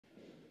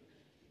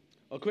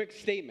A quick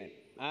statement.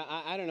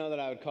 I don't know that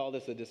I would call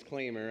this a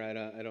disclaimer.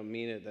 I don't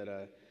mean it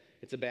that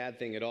it's a bad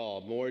thing at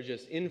all. More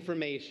just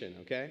information,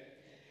 okay?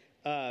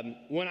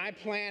 When I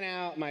plan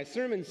out my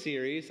sermon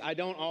series, I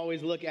don't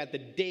always look at the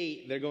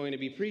date they're going to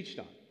be preached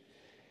on.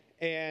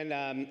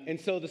 And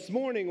so this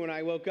morning when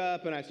I woke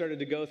up and I started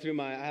to go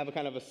through I have a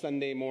kind of a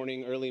Sunday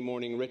morning, early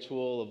morning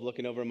ritual of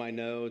looking over my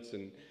notes.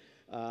 And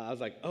I was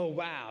like, oh,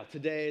 wow,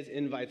 today is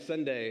Invite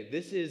Sunday.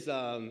 This is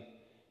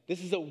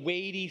a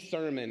weighty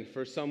sermon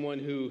for someone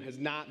who has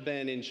not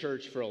been in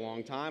church for a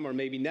long time or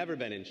maybe never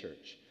been in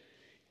church.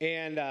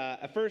 And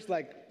at first,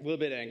 like, a little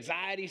bit of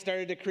anxiety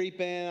started to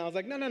creep in. I was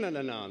like,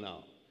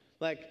 no.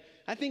 Like,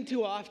 I think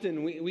too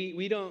often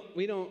we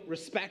don't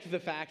respect the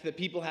fact that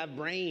people have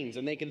brains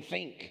and they can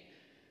think.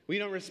 We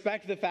don't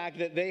respect the fact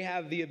that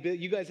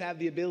you guys have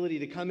the ability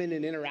to come in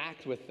and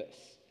interact with this.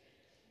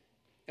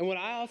 And what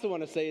I also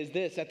want to say is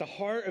this: at the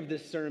heart of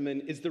this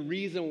sermon is the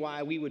reason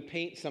why we would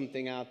paint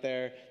something out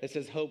there that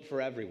says hope for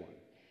everyone.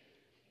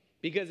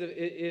 Because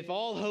if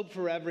all hope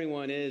for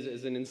everyone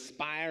is an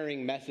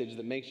inspiring message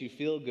that makes you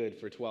feel good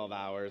for 12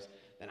 hours,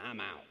 then I'm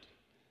out.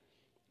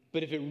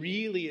 But if it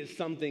really is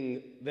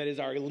something that is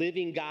our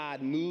living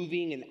God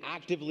moving and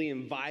actively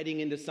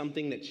inviting into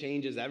something that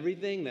changes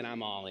everything, then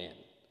I'm all in.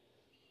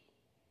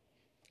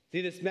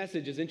 See, this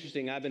message is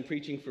interesting. I've been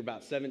preaching for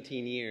about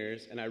 17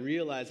 years, and I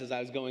realized as I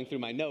was going through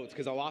my notes,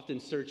 because I'll often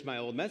search my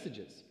old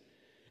messages,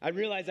 I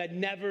realized I'd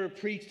never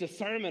preached a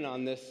sermon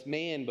on this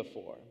man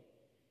before.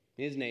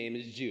 His name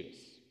is Judas.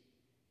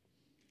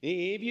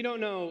 If you don't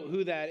know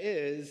who that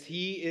is,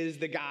 he is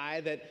the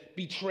guy that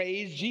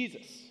betrays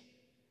Jesus.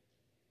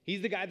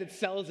 He's the guy that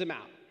sells him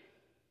out.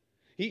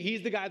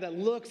 He's the guy that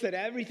looks at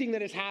everything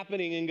that is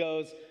happening and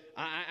goes,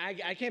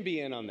 I can't be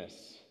in on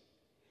this.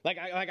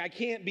 I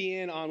can't be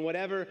in on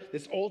whatever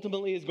this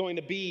ultimately is going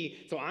to be,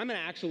 so I'm going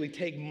to actually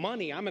take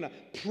money. I'm going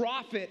to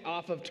profit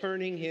off of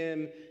turning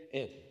him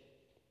in.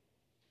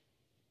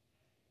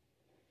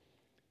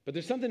 But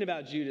there's something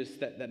about Judas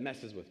that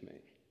messes with me.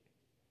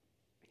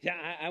 Yeah,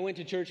 I went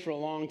to church for a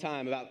long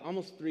time, about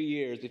almost 3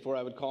 years before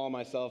I would call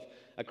myself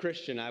a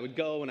Christian. I would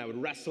go and I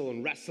would wrestle,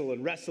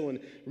 and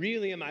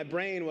really in my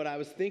brain what I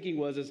was thinking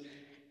was,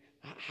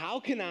 how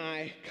can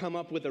I come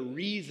up with a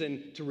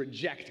reason to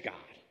reject God?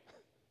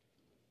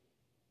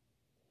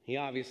 He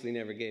obviously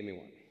never gave me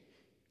one.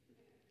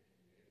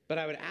 But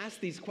I would ask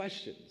these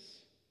questions.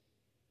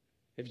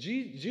 If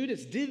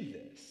Judas did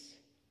this,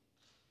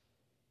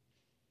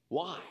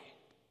 why?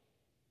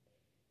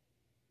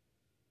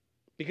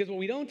 Because what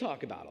we don't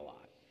talk about a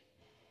lot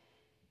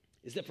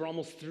is that for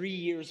almost 3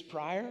 years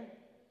prior,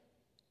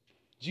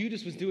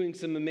 Judas was doing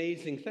some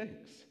amazing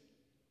things.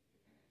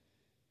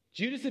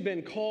 Judas had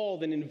been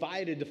called and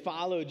invited to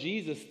follow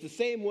Jesus the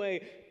same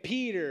way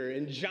Peter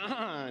and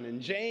John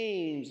and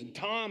James and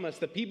Thomas,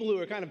 the people who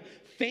are kind of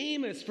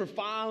famous for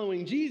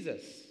following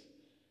Jesus,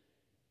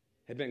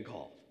 had been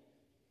called.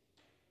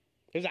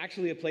 There's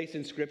actually a place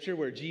in Scripture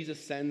where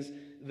Jesus sends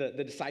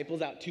the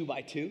disciples out 2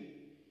 by 2,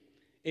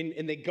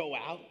 and they go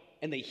out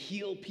and they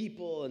heal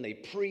people and they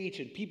preach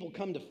and people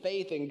come to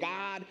faith in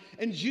God,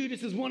 and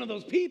Judas is one of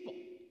those people.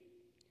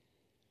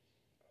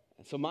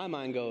 And so my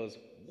mind goes,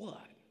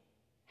 what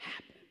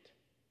happened?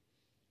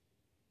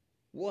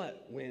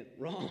 What went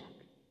wrong?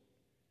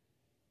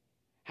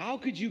 How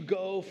could you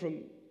go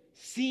from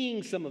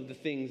seeing some of the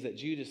things that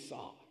Judas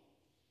saw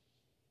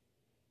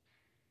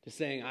to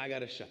saying, I got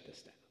to shut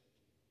this down?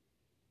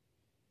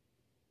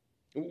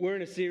 We're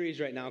in a series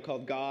right now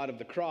called God of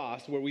the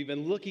Cross, where we've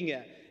been looking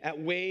at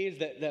ways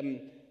that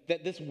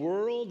this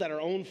world, that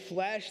our own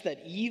flesh, that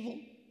evil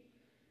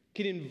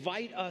can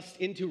invite us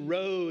into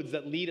roads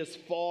that lead us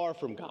far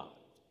from God.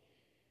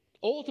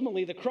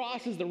 Ultimately, the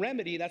cross is the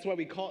remedy. That's why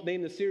we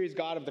name the series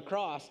God of the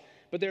Cross.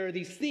 But there are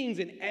these things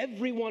in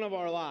every one of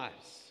our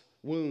lives: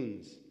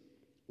 wounds,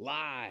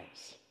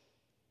 lies.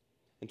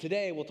 And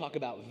today we'll talk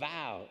about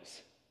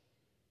vows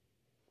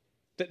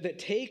that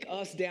take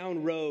us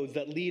down roads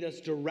that lead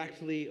us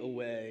directly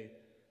away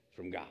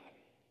from God.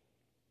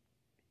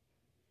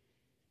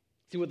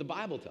 See, what the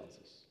Bible tells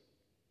us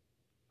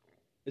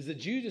is that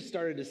Judas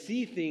started to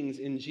see things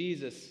in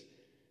Jesus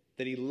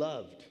that he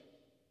loved.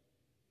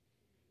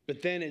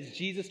 But then as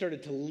Jesus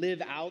started to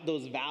live out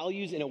those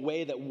values in a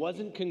way that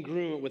wasn't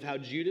congruent with how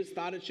Judas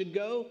thought it should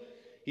go,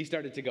 he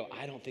started to go,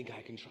 I don't think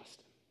I can trust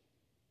him.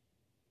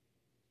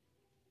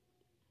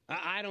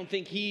 I don't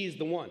think he's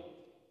the one.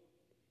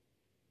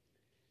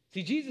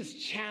 See, Jesus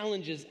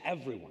challenges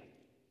everyone.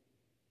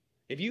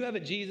 If you have a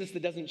Jesus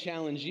that doesn't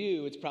challenge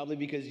you, it's probably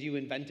because you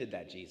invented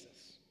that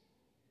Jesus.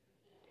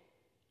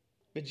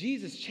 But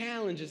Jesus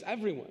challenges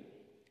everyone.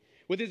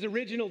 With his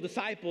original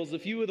disciples, a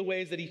few of the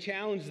ways that he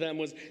challenged them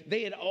was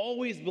they had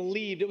always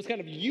believed, it was kind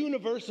of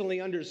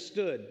universally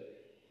understood,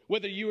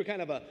 whether you were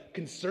kind of a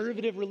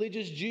conservative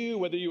religious Jew,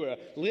 whether you were a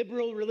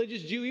liberal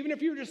religious Jew, even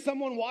if you were just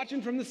someone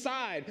watching from the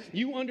side,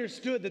 you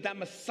understood that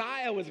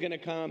Messiah was going to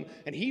come,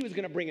 and he was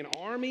going to bring an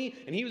army,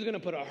 and he was going to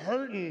put a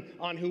hurting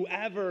on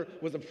whoever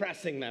was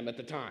oppressing them at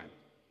the time.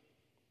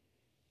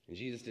 And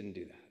Jesus didn't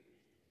do that.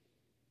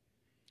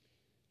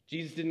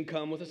 Jesus didn't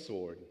come with a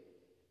sword.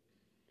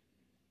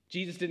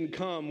 Jesus didn't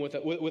come with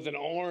an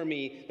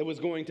army that was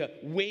going to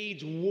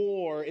wage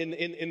war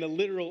in the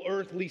literal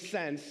earthly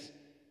sense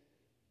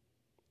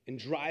and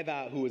drive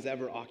out who was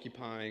ever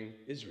occupying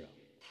Israel.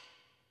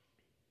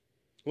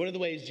 One of the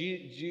ways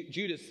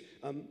Judas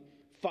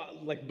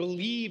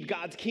believed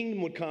God's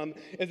kingdom would come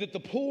is that the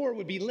poor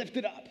would be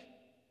lifted up,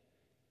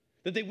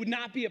 that they would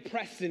not be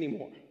oppressed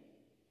anymore.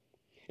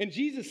 And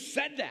Jesus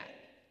said that.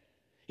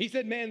 He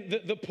said, man,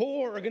 the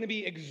poor are going to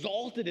be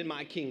exalted in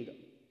my kingdom.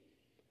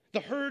 The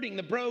hurting,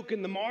 the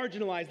broken, the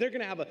marginalized, they're going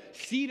to have a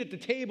seat at the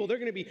table. They're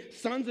going to be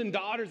sons and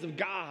daughters of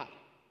God.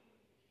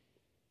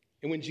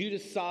 And when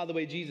Judas saw the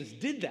way Jesus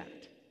did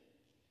that,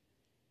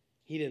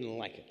 he didn't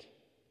like it.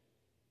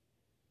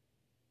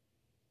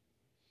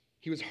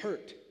 He was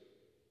hurt.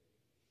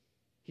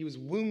 He was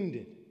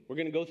wounded. We're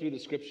going to go through the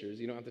scriptures.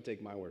 You don't have to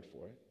take my word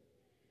for it.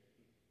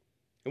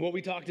 And what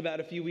we talked about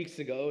a few weeks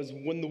ago is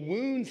when the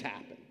wounds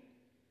happen,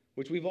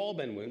 which we've all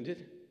been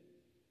wounded,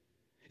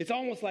 it's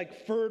almost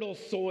like fertile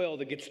soil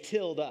that gets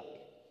tilled up.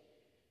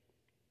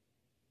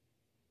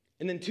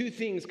 And then two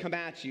things come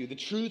at you: the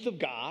truth of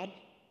God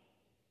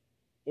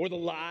or the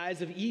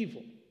lies of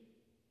evil.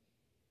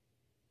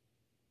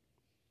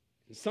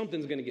 And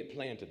something's going to get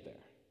planted there.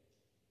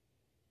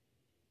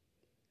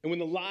 And when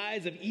the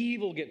lies of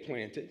evil get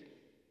planted,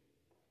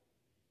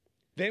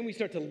 then we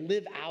start to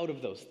live out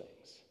of those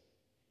things.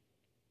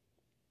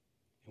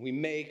 And we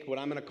make what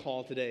I'm going to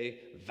call today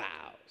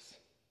vows.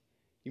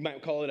 You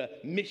might call it a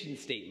mission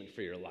statement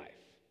for your life,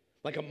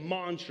 like a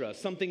mantra,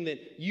 something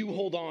that you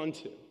hold on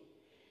to.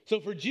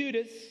 So for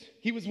Judas,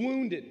 he was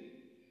wounded.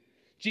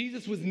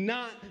 Jesus was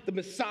not the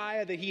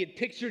Messiah that he had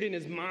pictured in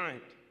his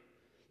mind.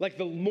 Like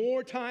the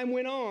more time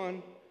went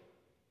on,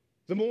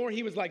 the more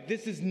he was like,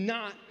 this is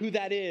not who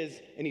that is,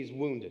 and he's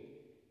wounded.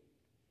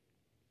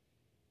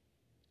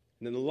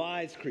 And then the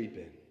lies creep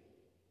in.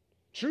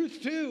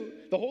 Truth too.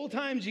 The whole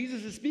time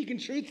Jesus is speaking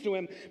truth to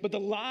him, but the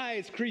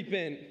lies creep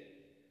in.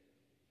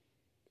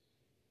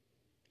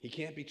 He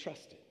can't be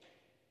trusted.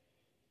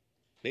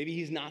 Maybe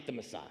he's not the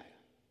Messiah.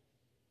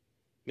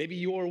 Maybe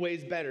your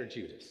way's better,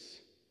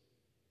 Judas.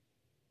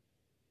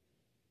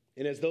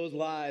 And as those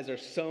lies are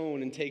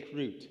sown and take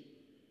root,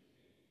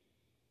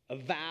 a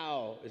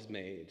vow is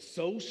made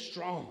so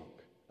strong,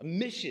 a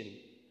mission,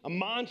 a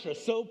mantra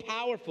so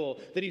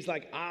powerful that he's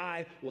like,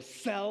 I will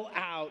sell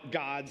out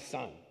God's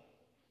Son.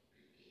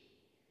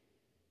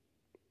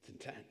 It's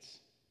intense.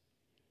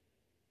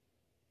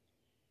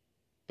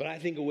 But I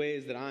think of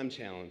ways that I'm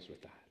challenged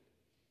with that.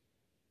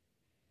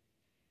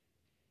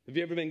 Have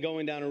you ever been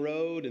going down a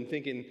road and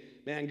thinking,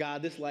 man,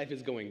 God, this life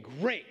is going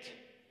great.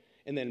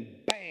 And then,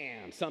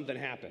 bam, something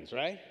happens,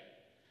 right?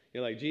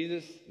 You're like,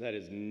 Jesus, that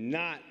is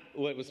not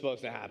what was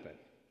supposed to happen,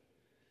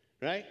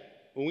 right?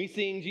 When we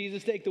sing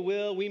Jesus Take the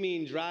Wheel, we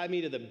mean drive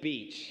me to the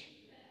beach,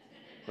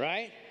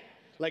 right?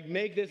 Like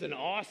make this an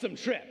awesome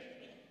trip,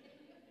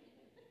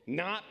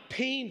 not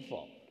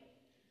painful.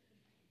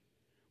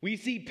 We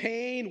see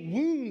pain,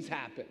 wounds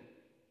happen.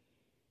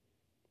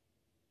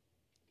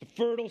 The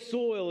fertile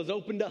soil is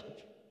opened up.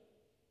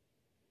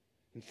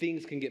 And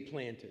things can get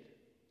planted.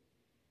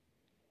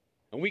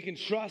 And we can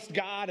trust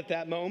God at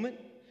that moment,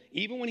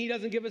 even when he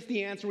doesn't give us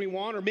the answer we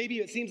want, or maybe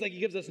it seems like he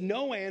gives us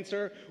no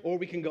answer, or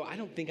we can go, I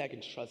don't think I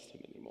can trust him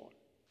anymore.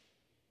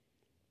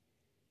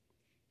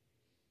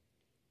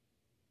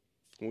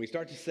 When we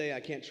start to say, I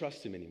can't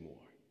trust him anymore,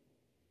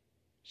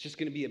 it's just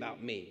going to be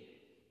about me.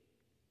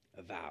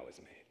 A vow is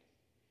made.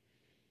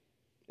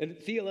 And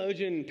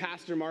theologian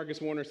Pastor Marcus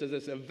Warner says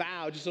this: a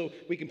vow, just so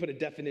we can put a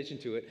definition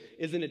to it,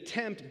 is an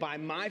attempt by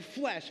my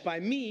flesh,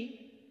 by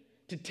me,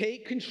 to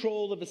take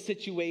control of a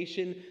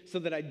situation so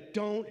that I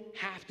don't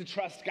have to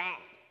trust God.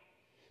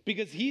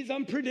 Because he's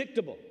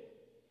unpredictable.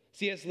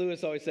 C.S.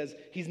 Lewis always says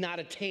he's not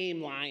a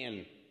tame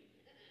lion.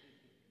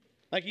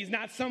 Like he's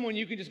not someone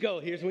you can just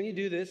go, here's when you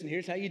do this and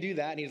here's how you do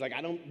that. And he's like,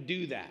 I don't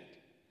do that.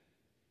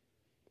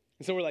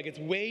 And so we're like, it's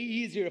way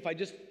easier if I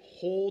just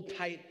hold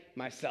tight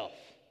myself.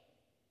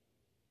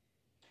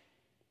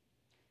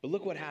 But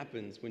look what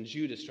happens when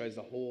Judas tries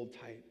to hold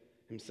tight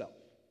himself.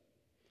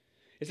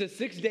 It says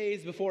 6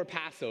 days before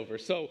Passover,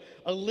 so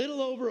a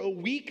little over a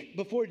week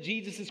before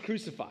Jesus is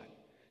crucified.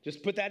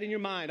 Just put that in your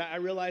mind. I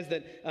realize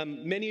that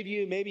many of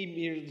you,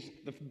 maybe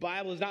the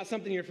Bible is not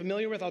something you're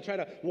familiar with. I'll try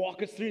to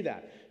walk us through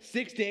that.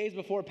 6 days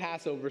before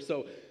Passover,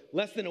 so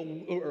less than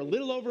or a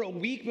little over a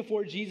week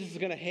before Jesus is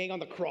going to hang on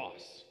the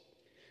cross.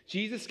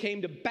 Jesus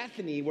came to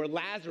Bethany where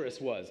Lazarus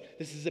was.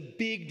 This is a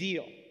big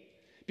deal.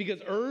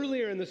 Because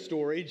earlier in the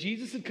story,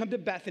 Jesus had come to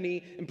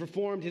Bethany and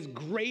performed his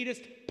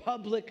greatest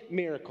public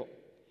miracle.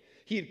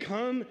 He had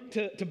come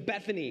to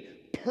Bethany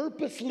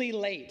purposely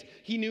late.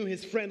 He knew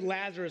his friend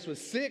Lazarus was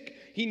sick.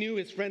 He knew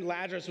his friend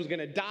Lazarus was going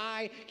to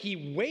die.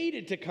 He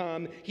waited to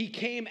come. He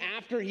came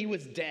after he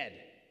was dead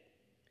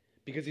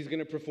because he's going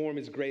to perform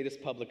his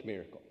greatest public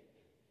miracle.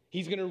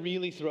 He's going to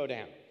really throw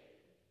down.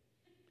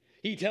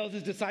 He tells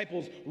his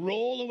disciples,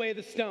 roll away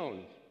the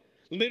stone.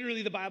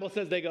 Literally, the Bible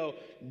says they go,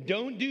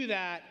 don't do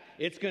that.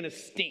 It's going to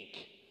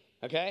stink,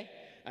 okay?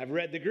 I've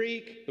read the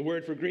Greek. The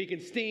word for Greek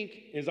and stink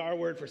is our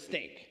word for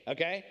stink,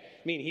 okay?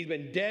 I mean, he's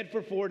been dead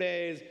for 4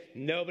 days.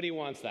 Nobody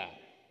wants that.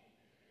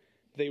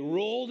 They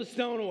rolled a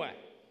stone away.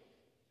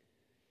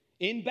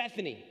 In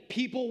Bethany,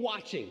 people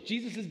watching.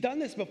 Jesus has done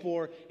this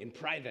before in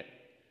private.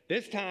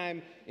 This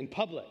time in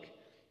public.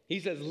 He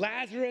says,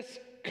 Lazarus,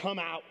 come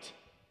out.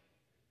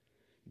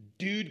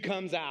 Dude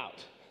comes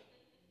out.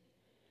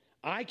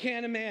 I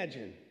can't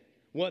imagine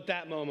what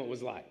that moment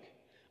was like.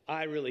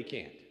 I really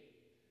can't.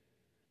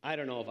 I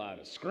don't know if I would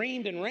have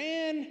screamed and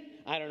ran.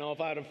 I don't know if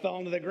I would have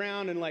fallen to the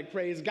ground and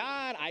praised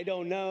God. I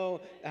don't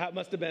know. It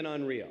must have been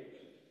unreal.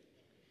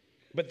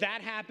 But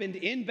that happened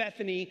in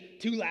Bethany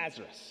to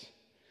Lazarus.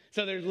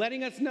 So they're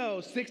letting us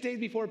know 6 days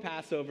before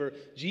Passover,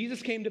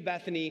 Jesus came to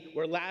Bethany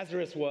where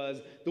Lazarus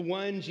was, the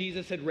one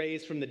Jesus had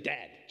raised from the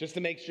dead, just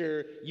to make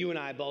sure you and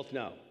I both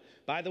know.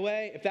 By the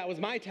way, if that was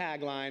my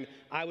tagline,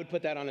 I would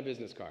put that on a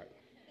business card.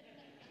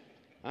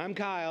 I'm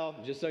Kyle,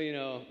 just so you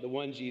know, the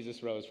one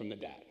Jesus rose from the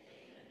dead.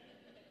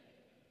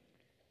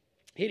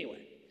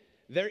 Anyway,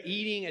 they're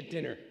eating at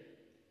dinner.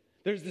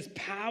 There's this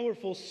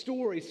powerful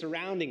story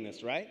surrounding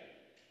this, right?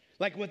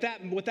 Like what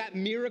that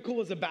miracle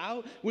was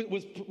about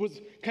was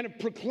kind of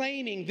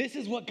proclaiming, this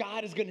is what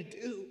God is going to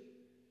do.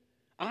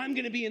 I'm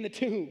going to be in the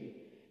tomb.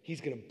 He's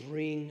going to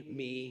bring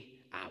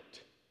me out.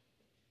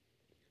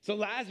 So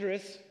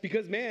Lazarus,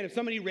 because man, if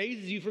somebody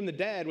raises you from the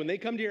dead, when they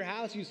come to your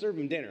house, you serve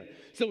them dinner.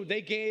 So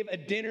they gave a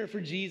dinner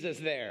for Jesus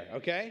there,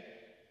 okay?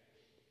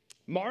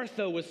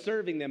 Martha was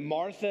serving them.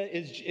 Martha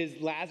is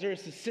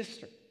Lazarus'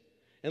 sister.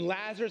 And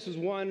Lazarus was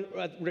one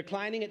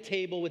reclining at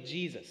table with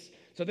Jesus.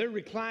 So they're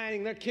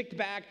reclining, they're kicked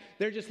back,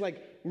 they're just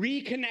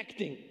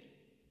reconnecting.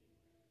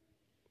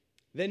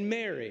 Then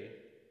Mary,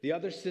 the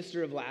other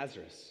sister of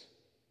Lazarus,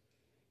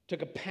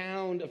 took a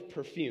pound of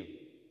perfume,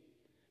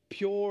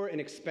 pure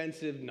and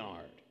expensive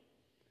nard.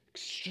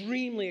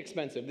 Extremely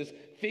expensive. This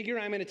figure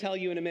I'm going to tell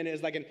you in a minute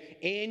is like an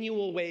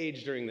annual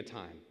wage during the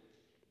time.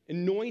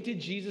 Anointed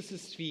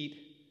Jesus' feet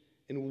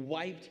and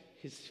wiped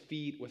his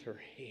feet with her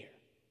hair.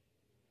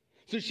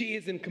 So she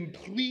is in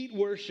complete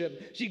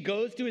worship. She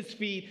goes to his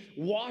feet,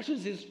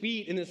 washes his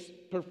feet in this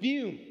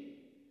perfume.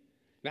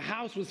 The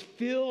house was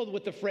filled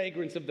with the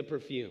fragrance of the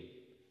perfume.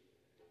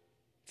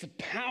 It's a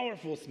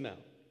powerful smell.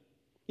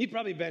 You've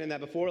probably been in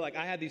that before.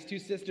 I had these two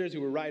sisters who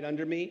were right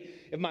under me.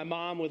 If my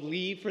mom would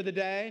leave for the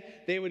day,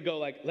 they would go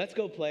let's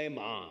go play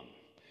mom.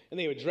 And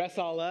they would dress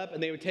all up,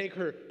 and they would take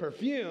her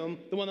perfume,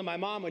 the one that my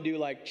mom would do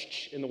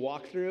in the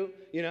walkthrough,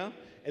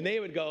 and they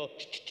would go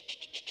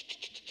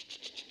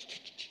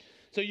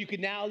so you could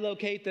now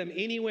locate them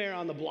anywhere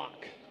on the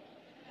block,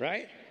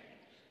 right?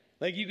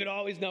 You could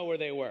always know where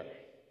they were.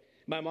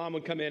 My mom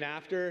would come in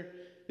after,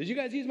 did you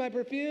guys use my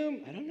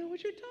perfume? I don't know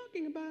what you're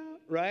talking about,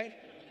 right?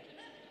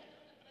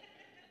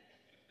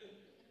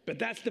 But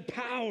that's the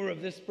power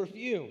of this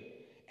perfume.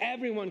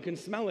 Everyone can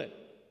smell it.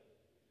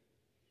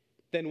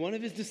 Then one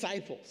of his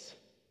disciples,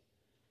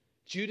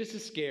 Judas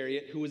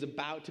Iscariot, who was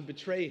about to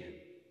betray him,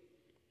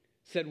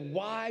 said,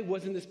 why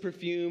wasn't this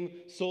perfume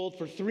sold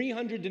for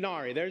 300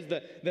 denarii? There's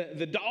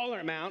the dollar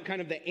amount,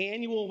 kind of the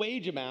annual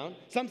wage amount.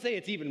 Some say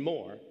it's even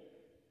more.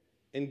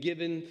 And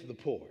given to the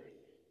poor.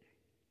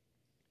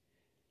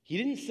 He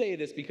didn't say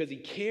this because he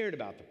cared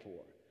about the poor,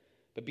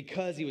 but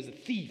because he was a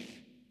thief.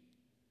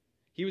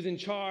 He was in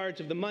charge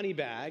of the money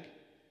bag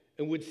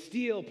and would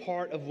steal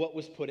part of what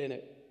was put in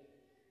it.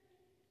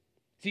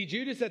 See,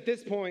 Judas at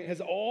this point has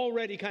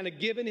already kind of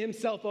given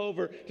himself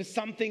over to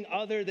something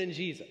other than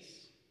Jesus.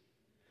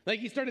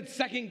 He started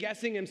second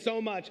guessing him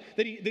so much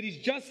that he's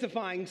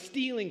justifying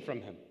stealing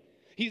from him.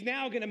 He's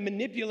now going to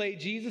manipulate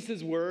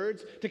Jesus'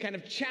 words to kind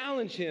of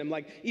challenge him,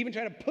 even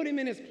try to put him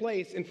in his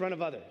place in front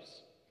of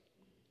others.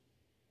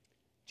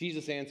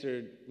 Jesus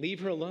answered, leave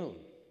her alone.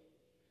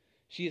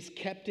 She has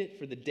kept it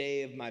for the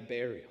day of my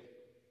burial.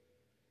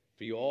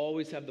 For you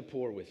always have the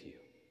poor with you,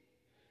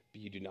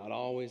 but you do not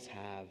always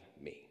have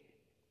me.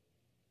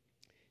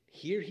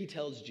 Here he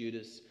tells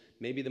Judas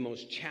maybe the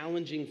most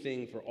challenging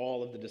thing for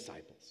all of the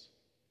disciples.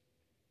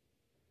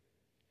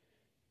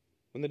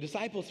 When the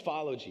disciples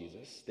follow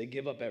Jesus, they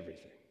give up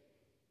everything.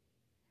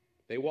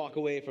 They walk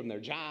away from their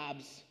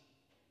jobs.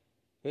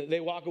 They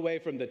walk away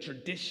from the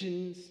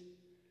traditions.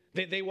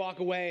 They walk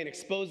away and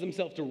expose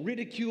themselves to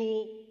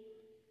ridicule.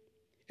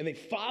 And they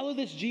follow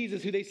this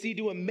Jesus who they see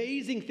do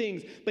amazing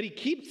things, but he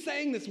keeps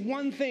saying this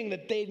one thing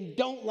that they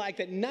don't like,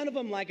 that none of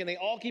them like, and they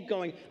all keep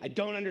going, I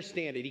don't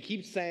understand it. He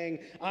keeps saying,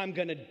 I'm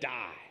going to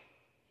die.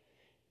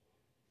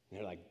 And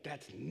they're like,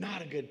 that's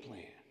not a good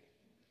plan.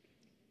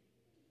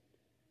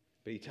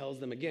 But he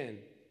tells them again,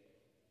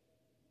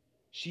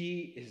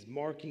 she is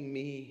marking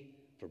me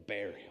for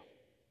burial.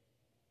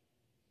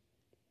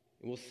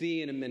 And we'll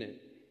see in a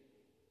minute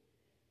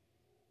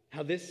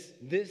how this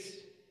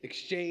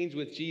exchange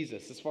with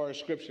Jesus, as far as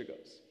Scripture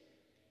goes,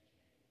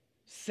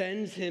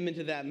 sends him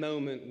into that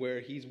moment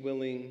where he's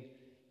willing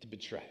to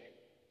betray.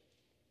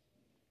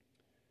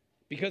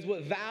 Because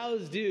what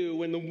vows do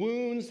when the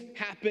wounds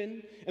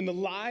happen and the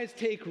lies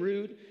take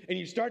root and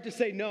you start to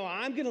say, no,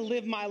 I'm going to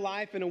live my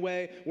life in a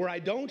way where I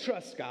don't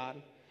trust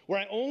God, where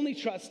I only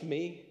trust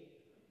me,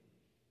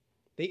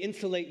 They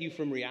insulate you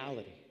from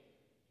reality.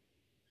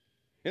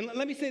 And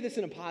let me say this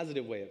in a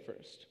positive way at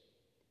first.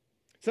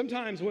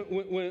 Sometimes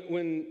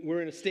when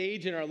we're in a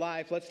stage in our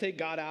life, let's take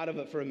God out of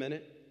it for a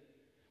minute,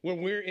 where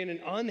we're in an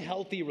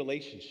unhealthy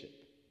relationship.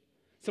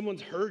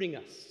 Someone's hurting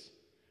us.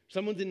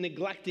 Someone's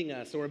neglecting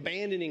us or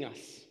abandoning us.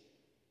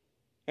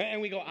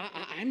 And we go,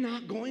 I'm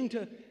not going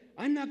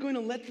to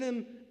let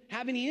them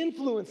have any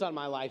influence on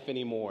my life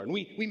anymore. And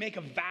we make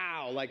a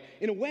vow, like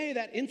in a way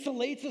that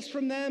insulates us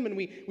from them, and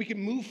we can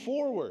move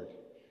forward.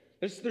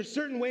 There's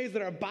certain ways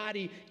that our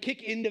body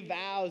kick into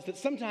vows that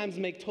sometimes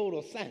make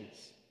total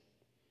sense.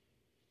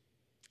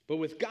 But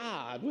with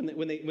God, when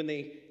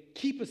they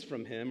keep us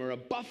from him or a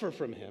buffer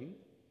from him,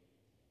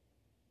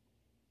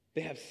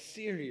 they have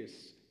serious,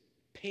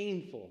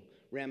 painful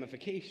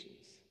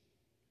ramifications.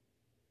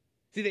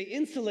 See, they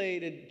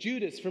insulated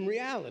Judas from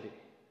reality.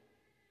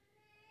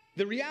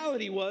 The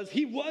reality was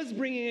he was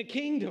bringing a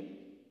kingdom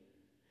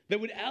that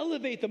would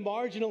elevate the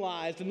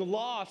marginalized and the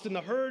lost and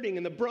the hurting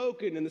and the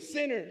broken and the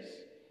sinners,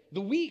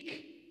 the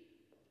weak.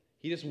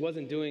 He just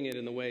wasn't doing it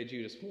in the way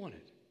Judas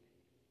wanted.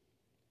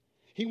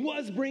 He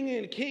was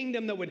bringing a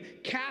kingdom that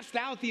would cast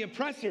out the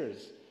oppressors,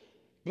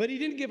 but he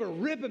didn't give a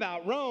rip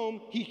about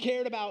Rome. He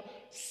cared about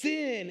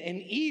sin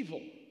and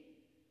evil.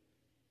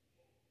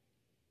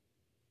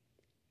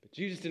 But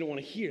Judas didn't want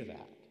to hear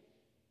that.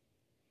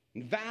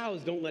 And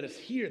vows don't let us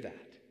hear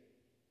that.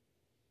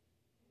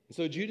 And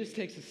so Judas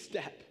takes a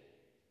step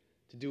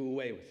to do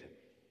away with him.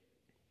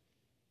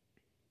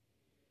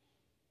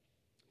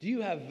 Do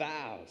you have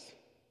vows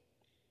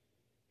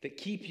that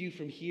keep you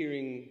from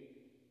hearing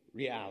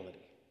reality?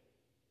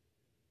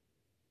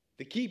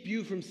 That keep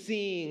you from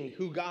seeing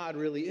who God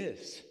really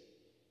is?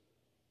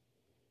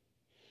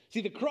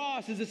 See, the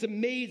cross is this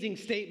amazing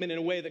statement in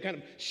a way that kind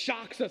of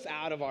shocks us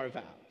out of our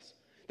vows,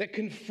 that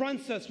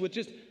confronts us with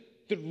just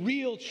the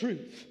real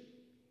truth.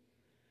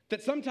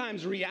 That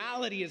sometimes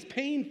reality is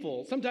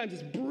painful, sometimes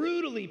it's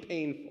brutally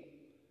painful,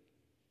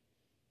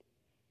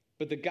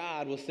 but that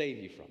God will save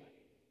you from it.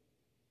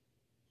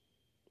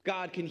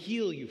 God can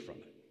heal you from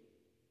it.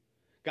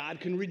 God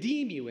can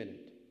redeem you in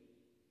it.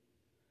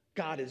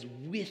 God is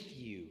with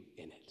you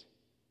in it.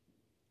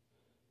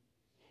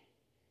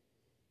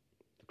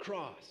 The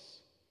cross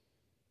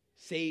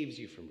saves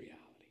you from reality.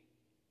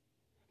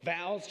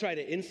 Vows try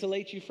to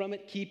insulate you from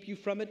it, keep you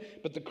from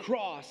it, but the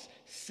cross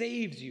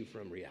saves you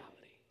from reality.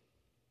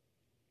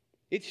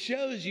 It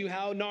shows you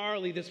how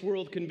gnarly this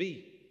world can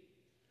be.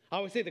 I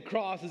always say the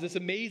cross is this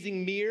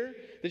amazing mirror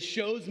that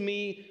shows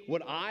me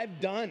what I've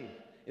done,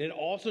 and it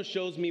also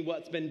shows me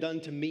what's been done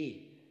to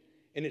me.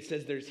 And it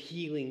says there's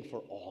healing for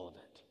all of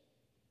it.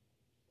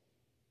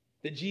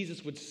 That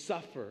Jesus would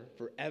suffer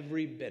for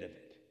every bit of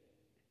it.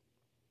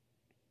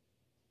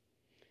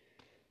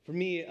 For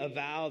me, a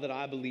vow that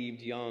I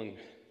believed young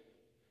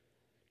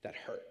that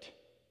hurt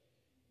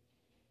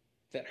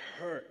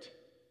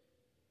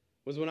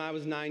was when I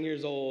was 9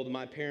 years old,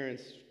 my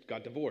parents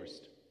got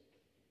divorced.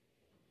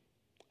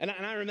 And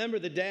I remember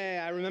the day,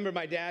 I remember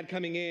my dad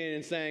coming in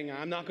and saying,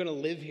 I'm not going to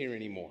live here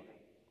anymore.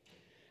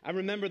 I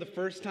remember the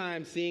first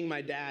time seeing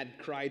my dad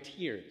cry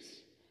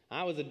tears.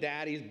 I was a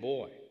daddy's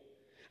boy.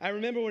 I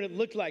remember what it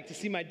looked like to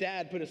see my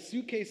dad put a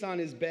suitcase on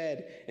his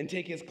bed and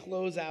take his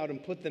clothes out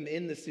and put them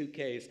in the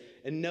suitcase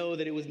and know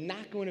that it was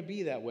not going to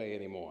be that way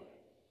anymore.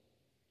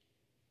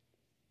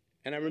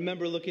 And I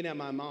remember looking at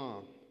my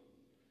mom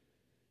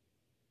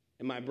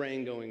and my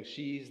brain going,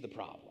 she's the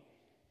problem.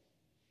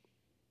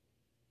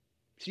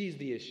 She's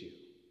the issue.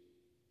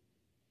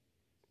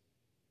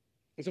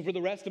 And so for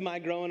the rest of my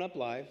growing up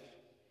life,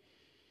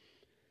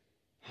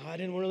 I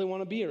didn't really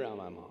want to be around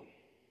my mom.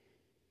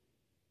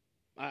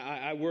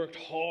 I worked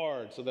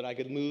hard so that I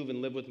could move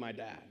and live with my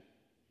dad.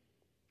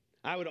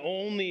 I would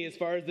only, as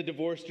far as the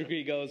divorce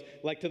decree goes,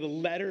 like to the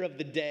letter of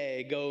the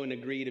day, go and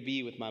agree to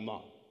be with my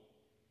mom.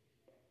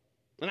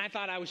 And I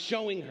thought I was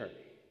showing her.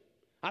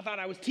 I thought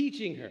I was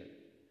teaching her.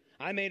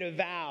 I made a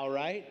vow,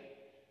 right?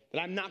 That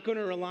I'm not going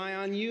to rely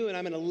on you, and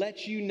I'm going to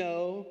let you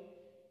know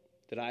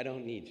that I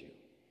don't need you.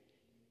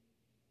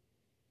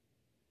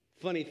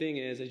 Funny thing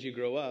is, as you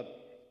grow up,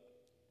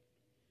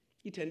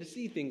 you tend to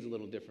see things a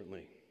little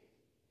differently.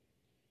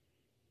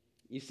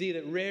 You see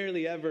that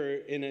rarely ever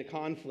in a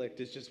conflict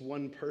is just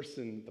one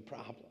person the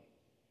problem.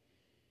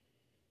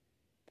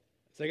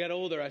 As I got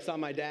older, I saw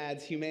my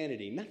dad's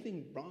humanity.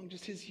 Nothing wrong,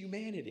 just his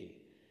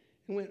humanity.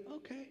 And went,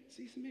 okay,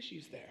 see some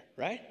issues there,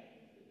 right?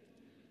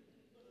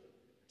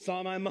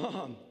 Saw my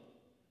mom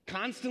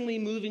constantly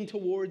moving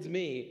towards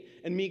me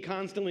and me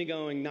constantly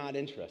going, not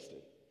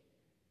interested.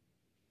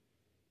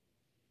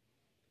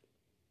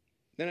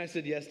 Then I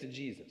said yes to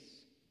Jesus.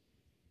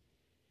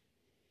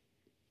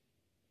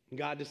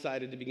 God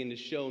decided to begin to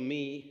show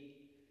me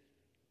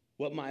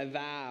what my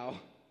vow,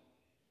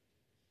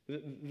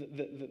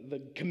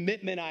 the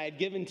commitment I had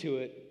given to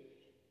it,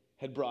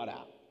 had brought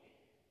out.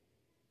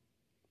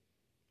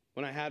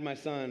 When I had my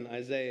son,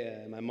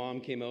 Isaiah, my mom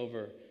came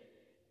over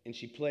and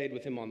she played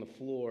with him on the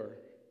floor.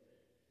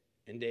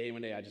 And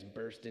one day I just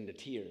burst into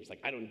tears. Like,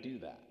 I don't do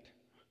that.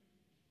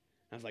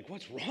 I was like,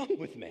 what's wrong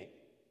with me?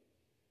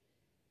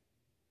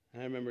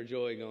 And I remember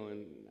Joy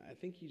going, I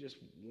think you just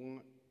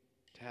want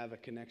to have a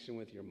connection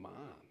with your mom.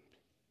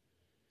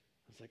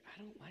 I was like,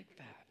 I don't like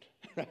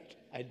that. Right?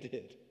 I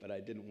did, but I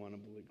didn't want to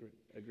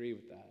agree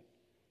with that.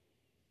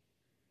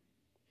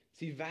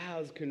 See,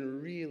 vows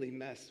can really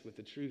mess with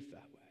the truth that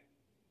way.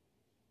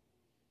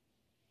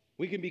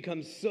 We can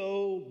become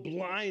so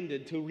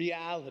blinded to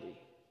reality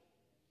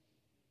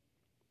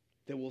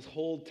that we'll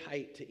hold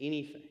tight to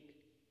anything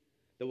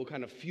that will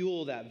kind of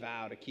fuel that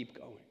vow to keep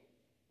going.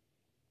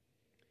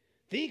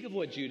 Think of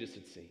what Judas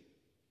had seen.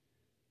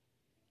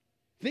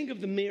 Think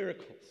of the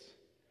miracles.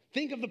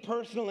 Think of the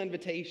personal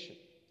invitation.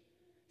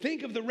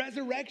 Think of the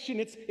resurrection.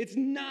 It's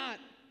not,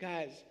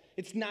 guys,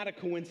 it's not a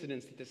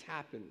coincidence that this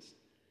happens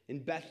in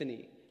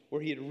Bethany,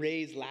 where he had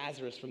raised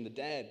Lazarus from the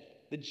dead,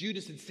 that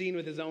Judas had seen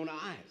with his own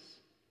eyes.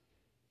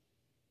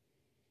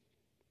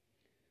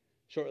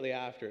 Shortly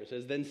after, it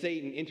says, then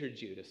Satan entered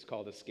Judas,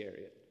 called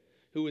Iscariot,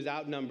 who was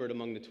outnumbered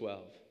among the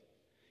 12.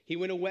 He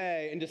went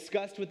away and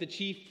discussed with the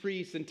chief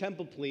priests and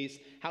temple police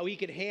how he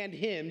could hand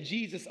him,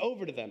 Jesus,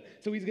 over to them.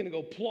 So he's going to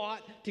go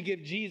plot to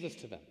give Jesus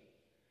to them.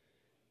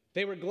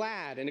 They were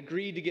glad and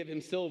agreed to give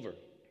him silver.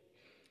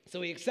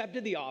 So he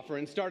accepted the offer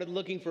and started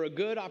looking for a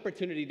good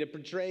opportunity to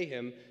portray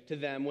him to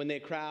them when the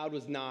crowd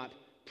was not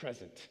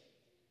present.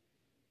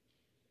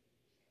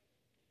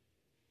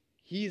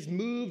 He is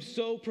moved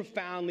so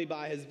profoundly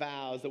by his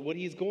vows that what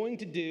he's going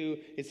to do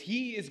is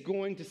he is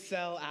going to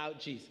sell out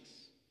Jesus.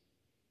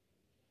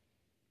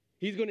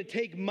 He's going to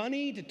take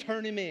money to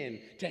turn him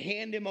in, to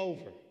hand him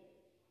over.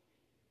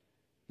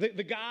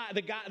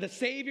 The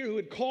Savior who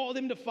had called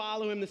him to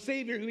follow him, the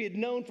Savior who he had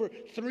known for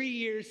 3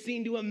 years,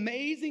 seen do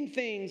amazing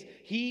things,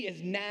 he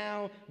is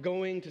now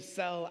going to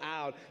sell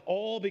out,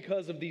 all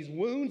because of these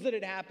wounds that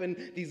had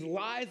happened, these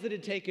lies that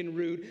had taken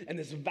root, and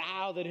this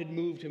vow that had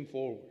moved him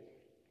forward.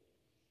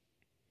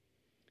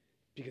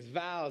 Because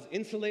vows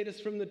insulate us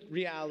from the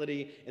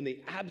reality, and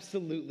they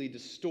absolutely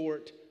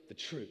distort the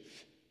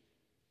truth.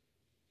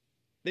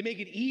 They make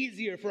it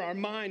easier for our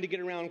mind to get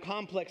around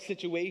complex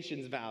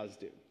situations, vows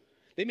do.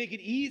 They make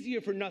it easier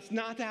for us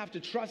not to have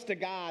to trust a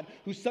God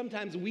who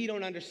sometimes we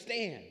don't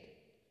understand.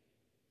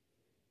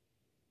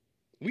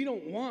 We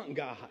don't want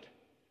God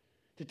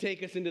to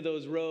take us into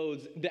those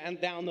roads,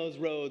 down those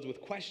roads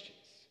with questions.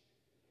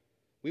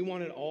 We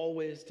want it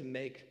always to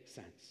make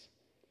sense.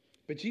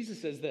 But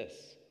Jesus says this.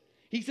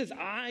 He says,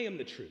 I am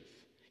the truth.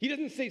 He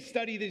doesn't say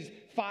study these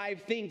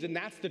 5 things and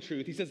that's the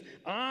truth. He says,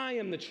 I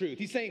am the truth.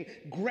 He's saying,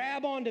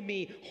 grab onto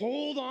me,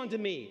 hold on to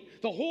me.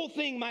 The whole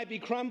thing might be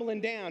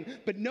crumbling down,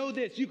 but know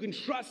this, you can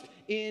trust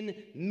in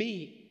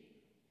me.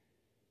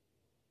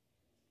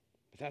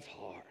 But that's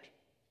hard.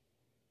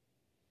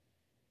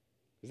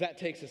 Because that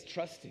takes us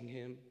trusting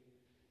him,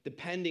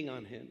 depending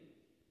on him,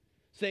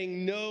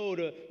 saying no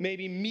to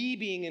maybe me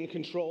being in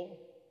control,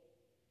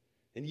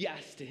 and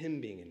yes to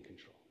him being in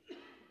control.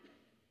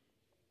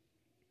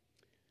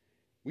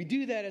 We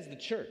do that as the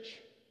church.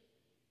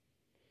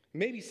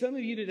 Maybe some of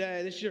you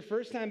today, this is your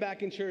first time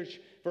back in church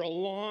for a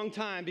long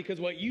time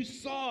because what you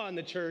saw in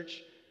the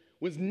church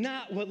was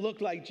not what looked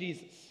like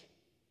Jesus.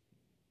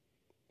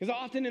 Because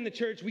often in the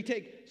church, we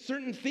take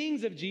certain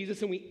things of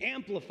Jesus and we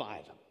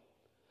amplify them.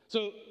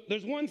 So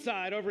there's one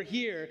side over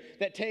here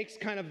that takes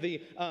kind of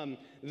the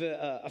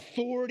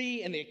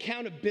authority and the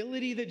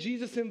accountability that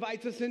Jesus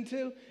invites us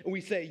into, and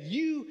we say,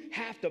 you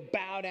have to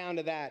bow down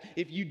to that.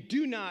 If you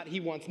do not,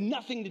 he wants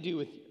nothing to do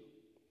with you.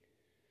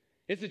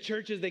 It's the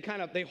churches, they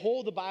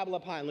hold the Bible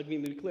up high. And let me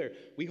be clear,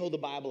 we hold the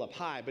Bible up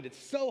high, but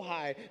it's so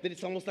high that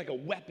it's almost like a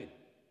weapon.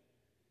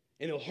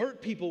 And it'll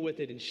hurt people with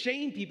it and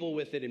shame people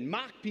with it and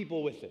mock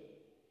people with it.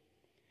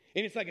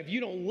 And it's like, if you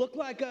don't look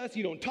like us,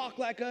 you don't talk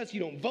like us, you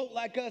don't vote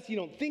like us, you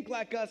don't think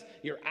like us,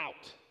 you're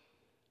out.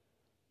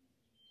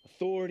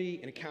 Authority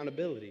and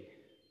accountability.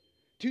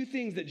 2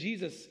 things that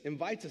Jesus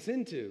invites us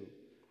into,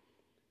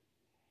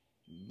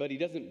 but he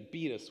doesn't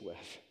beat us with.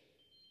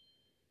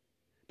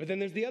 But then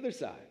there's the other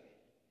side.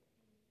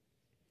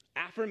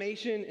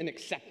 Affirmation and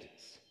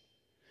acceptance.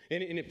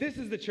 And if this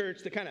is the church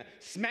that kind of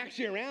smacks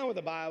you around with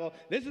the Bible,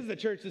 this is the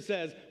church that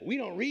says, we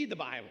don't read the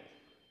Bible.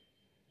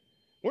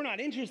 We're not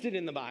interested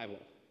in the Bible.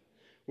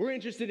 We're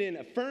interested in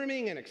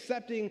affirming and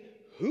accepting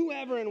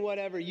whoever and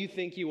whatever you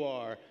think you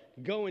are.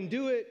 Go and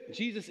do it.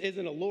 Jesus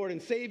isn't a Lord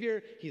and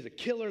Savior. He's a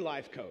killer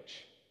life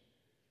coach.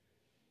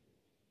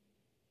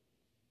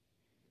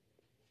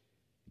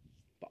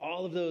 But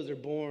all of those are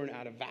born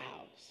out of vows.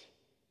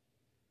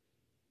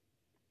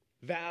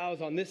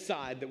 Vows on this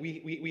side that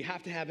we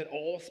have to have it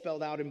all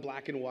spelled out in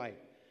black and white.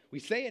 We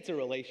say it's a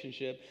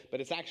relationship,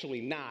 but it's actually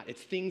not.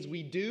 It's things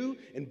we do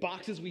and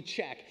boxes we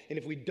check. And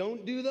if we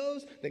don't do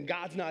those, then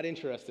God's not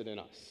interested in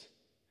us.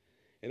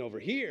 And over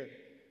here,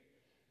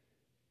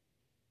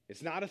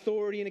 it's not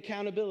authority and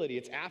accountability.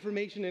 It's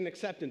affirmation and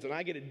acceptance. And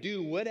I get to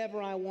do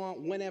whatever I want,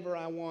 whenever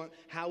I want,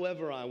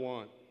 however I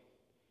want.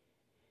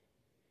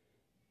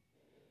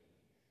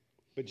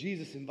 But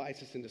Jesus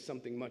invites us into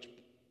something much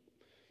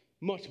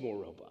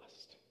more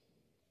robust,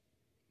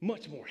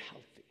 much more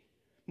healthy,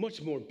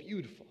 much more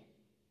beautiful.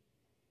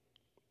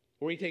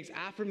 where he takes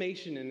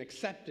affirmation and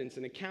acceptance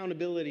and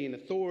accountability and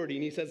authority,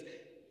 and he says,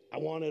 I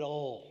want it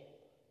all.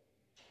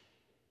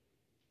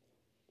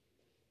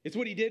 It's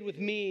what he did with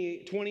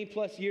me 20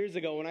 plus years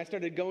ago when I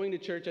started going to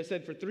church. I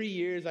said for 3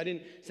 years, I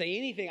didn't say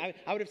anything. I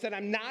would have said,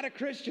 I'm not a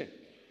Christian.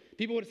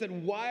 People would have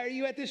said, why are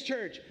you at this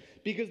church?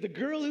 Because the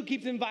girl who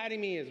keeps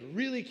inviting me is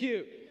really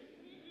cute.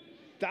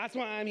 That's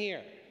why I'm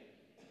here.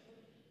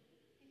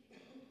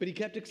 But he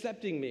kept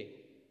accepting me.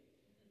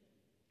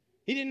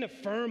 He didn't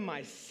affirm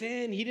my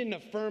sin. He didn't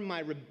affirm my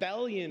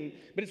rebellion.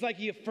 But it's like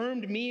he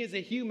affirmed me as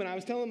a human. I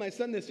was telling my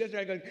son this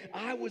yesterday. I go,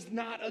 I was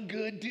not a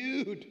good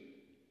dude.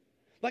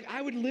 Like,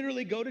 I would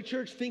literally go to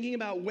church thinking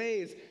about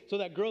ways. So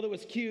that girl that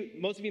was cute,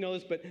 most of you know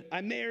this, but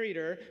I married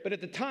her. But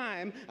at the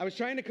time, I was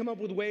trying to come up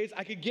with ways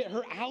I could get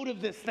her out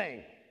of this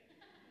thing.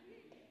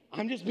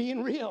 I'm just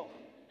being real.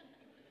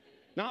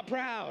 Not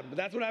proud, but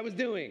that's what I was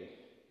doing.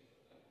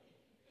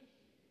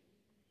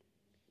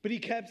 But he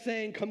kept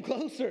saying, come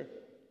closer.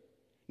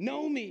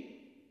 Know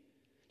me.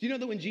 Do you know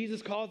that when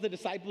Jesus calls the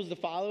disciples to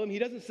follow him, he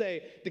doesn't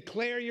say,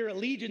 declare your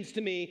allegiance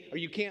to me or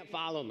you can't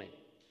follow me.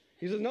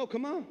 He says, no,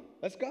 come on,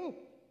 let's go.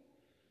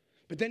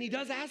 But then he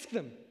does ask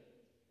them,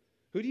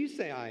 who do you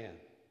say I am?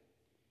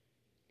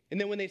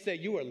 And then when they say,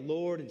 you are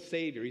Lord and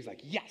Savior, he's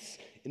like, yes,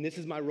 and this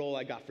is my role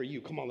I got for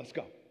you. Come on, let's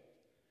go.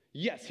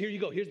 Yes, here you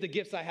go. Here's the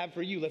gifts I have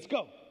for you. Let's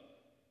go.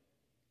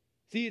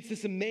 See, it's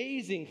this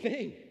amazing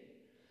thing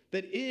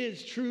that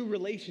is true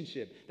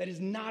relationship, that is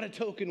not a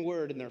token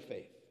word in their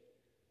faith.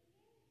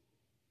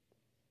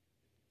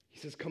 He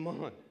says, come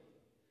on.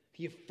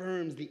 He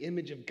affirms the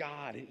image of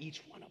God in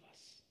each one of us.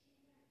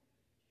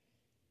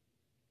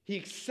 He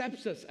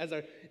accepts us as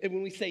and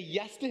when we say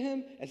yes to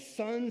him, as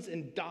sons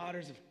and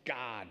daughters of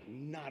God,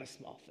 not a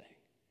small thing.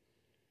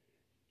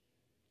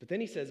 But then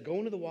he says, go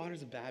into the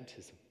waters of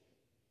baptism,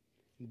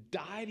 and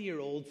die to your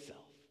old self,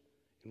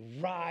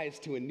 and rise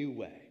to a new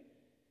way.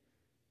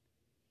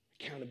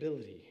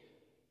 Accountability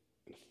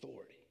and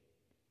authority.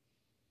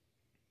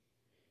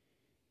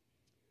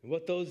 And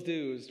what those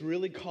do is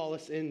really call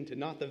us into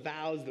not the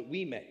vows that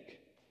we make,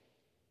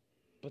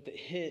 but that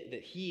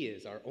he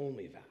is our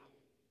only vow.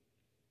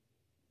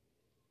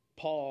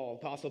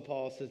 Apostle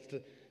Paul says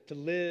to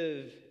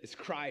live is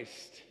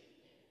Christ,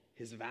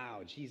 his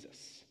vow,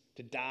 Jesus.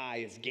 To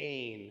die is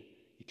gain,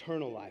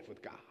 eternal life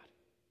with God.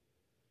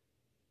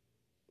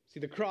 See,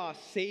 the cross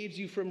saves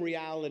you from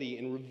reality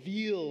and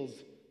reveals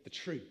the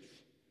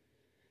truth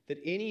that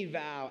any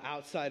vow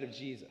outside of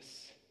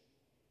Jesus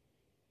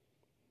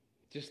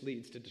just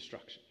leads to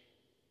destruction.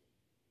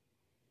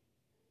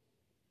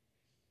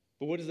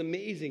 But what is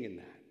amazing in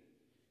that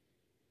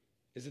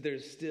is that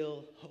there's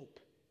still hope.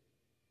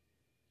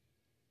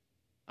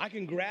 I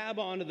can grab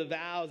onto the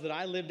vows that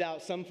I lived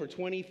out, some for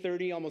 20,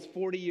 30, almost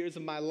 40 years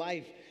of my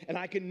life, and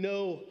I can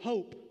know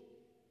hope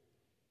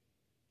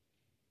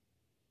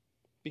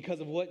because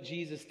of what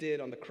Jesus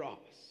did on the cross.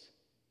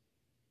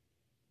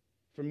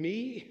 For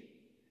me,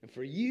 and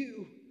for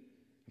you,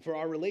 and for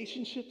our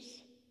relationships,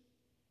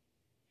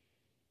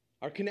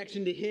 our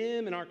connection to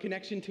him, and our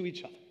connection to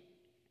each other.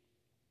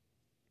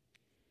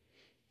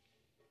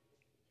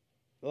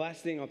 The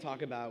last thing I'll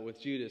talk about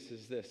with Judas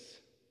is this.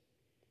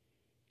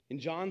 In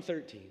John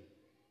 13,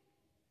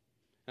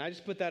 and I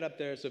just put that up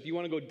there, so if you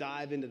want to go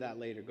dive into that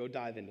later, go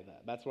dive into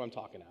that. That's what I'm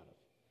talking out of.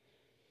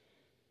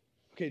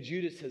 Okay,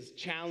 Judas has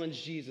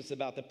challenged Jesus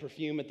about the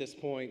perfume at this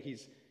point.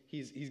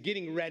 He's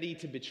getting ready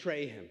to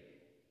betray him.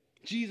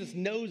 Jesus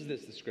knows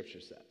this, the scripture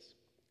says.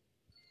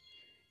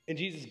 And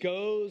Jesus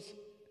goes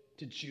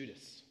to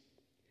Judas,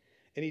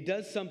 and he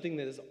does something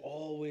that has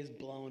always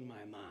blown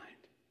my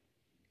mind.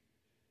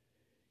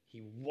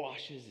 He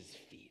washes his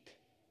feet.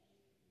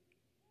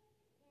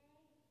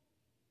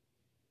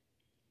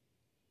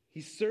 He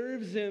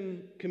serves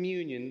him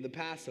communion, the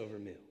Passover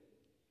meal,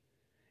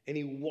 and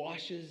he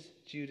washes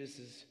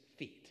Judas's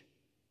feet.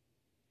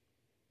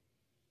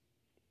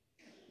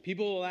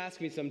 People will ask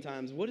me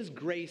sometimes, what does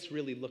grace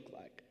really look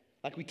like?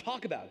 Like, we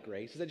talk about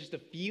grace. Is that just a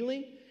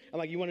feeling? I'm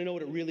like, you want to know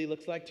what it really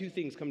looks like? Two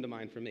things come to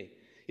mind for me.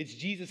 It's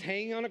Jesus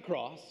hanging on a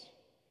cross,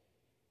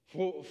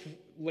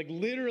 like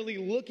literally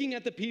looking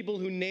at the people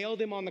who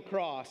nailed him on the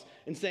cross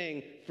and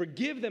saying,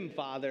 forgive them,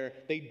 Father,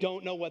 they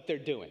don't know what they're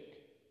doing.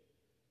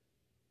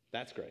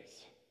 That's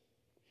grace.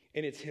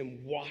 And it's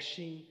him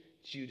washing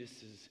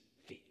Judas's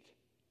feet.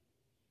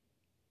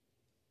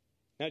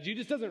 Now,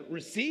 Judas doesn't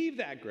receive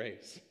that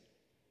grace.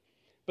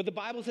 But the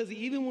Bible says that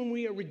even when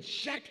we are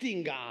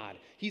rejecting God,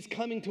 he's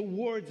coming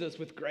towards us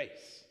with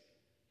grace.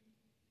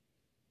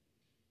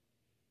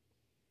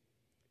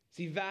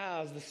 See,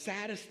 vows, the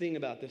saddest thing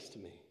about this to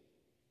me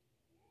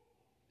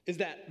is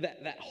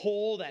that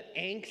hole, that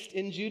angst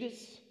in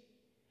Judas,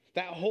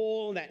 that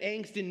hole, that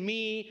angst in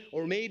me,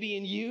 or maybe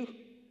in you,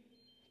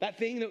 that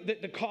thing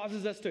that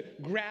causes us to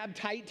grab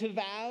tight to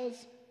vows,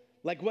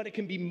 like what it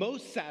can be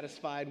most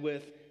satisfied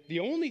with, the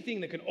only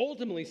thing that can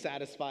ultimately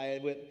satisfy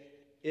it with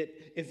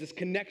it is this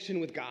connection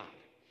with God.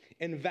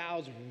 And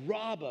vows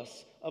rob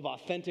us of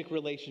authentic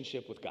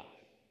relationship with God.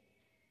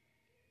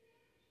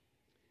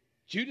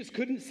 Judas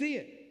couldn't see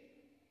it.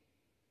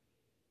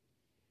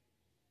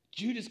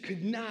 Judas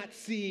could not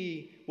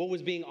see what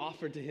was being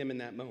offered to him in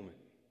that moment.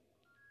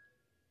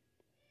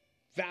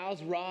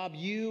 Vows rob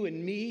you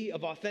and me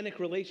of authentic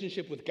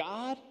relationship with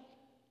God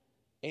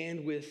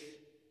and with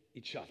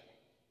each other.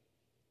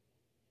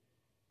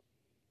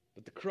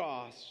 But the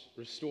cross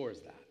restores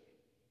that.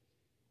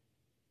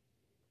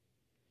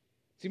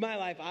 See, my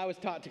life, I was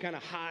taught to kind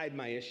of hide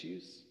my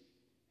issues.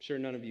 I'm sure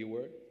none of you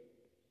were.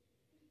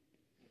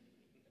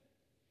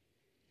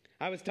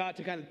 I was taught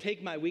to kind of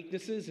take my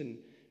weaknesses and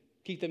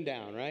keep them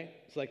down, right?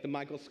 It's like the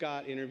Michael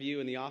Scott interview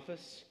in The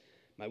Office.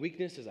 My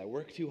weakness is I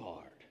work too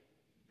hard,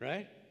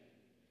 right?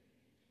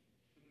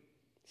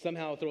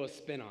 Somehow throw a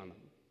spin on them.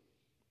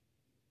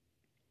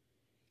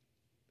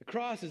 The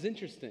cross is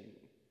interesting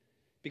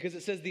because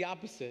it says the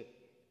opposite.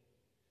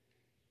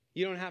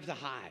 You don't have to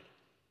hide.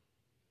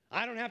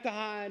 I don't have to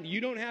hide. You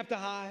don't have to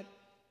hide.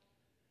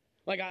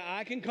 Like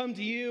I can come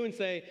to you and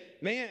say,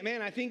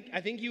 man, I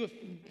think you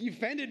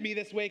offended me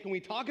this way. Can we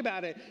talk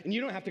about it? And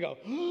you don't have to go,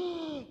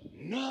 oh,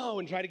 no,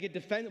 and try to get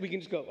defended. We can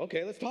just go,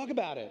 okay, let's talk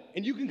about it.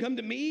 And you can come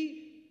to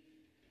me.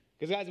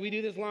 Because guys, we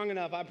do this long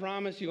enough. I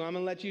promise you, I'm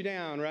going to let you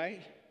down,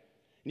 right?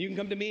 And you can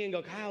come to me and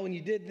go, Kyle, when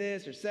you did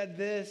this or said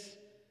this.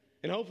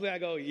 And hopefully I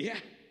go, yeah.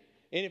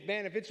 And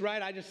if it's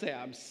right, I just say,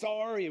 I'm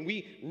sorry. And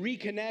we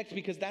reconnect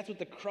because that's what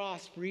the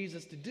cross frees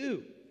us to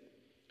do.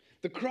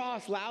 The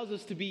cross allows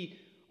us to be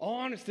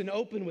honest and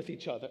open with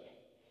each other.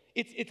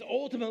 It's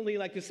ultimately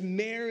like this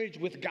marriage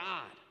with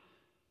God.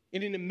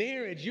 And in a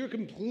marriage, you're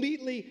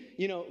completely,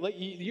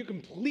 you're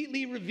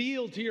completely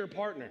revealed to your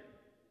partner.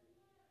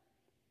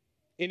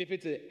 And if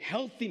it's a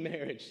healthy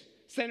marriage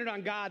centered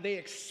on God, they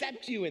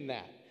accept you in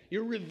that.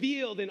 You're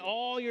revealed in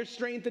all your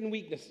strengths and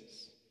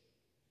weaknesses.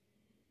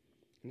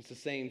 And it's the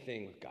same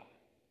thing with God.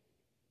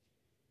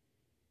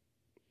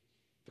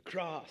 The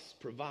cross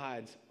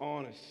provides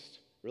honest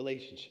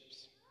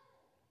relationships.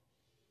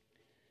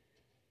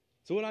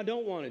 So what I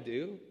don't want to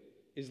do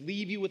is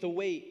leave you with a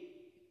weight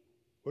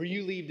where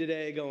you leave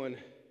today going,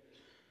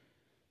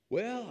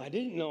 well, I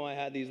didn't know I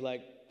had these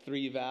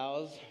 3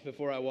 vows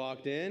before I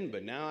walked in,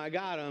 but now I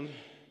got them.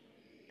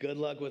 Good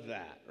luck with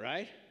that,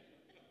 right?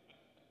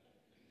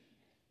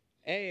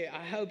 Hey,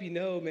 I hope you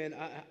know, man,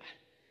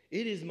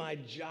 it is my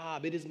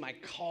job, it is my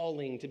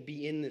calling to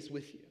be in this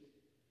with you.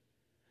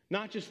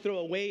 Not just throw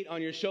a weight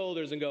on your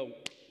shoulders and go,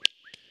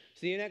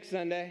 see you next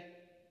Sunday.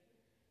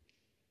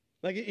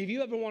 Like if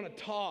you ever want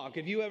to talk,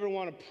 if you ever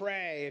want to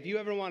pray, if you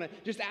ever want to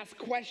just ask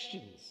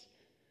questions,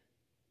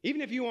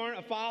 even if you aren't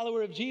a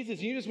follower of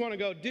Jesus, you just want to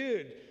go,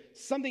 dude,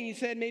 something you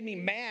said made me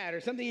mad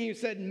or something you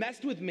said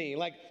messed with me.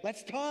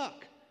 Let's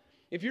talk.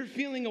 If you're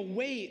feeling a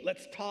weight,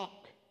 let's talk.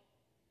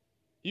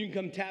 You can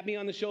come tap me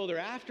on the shoulder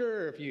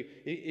after, or if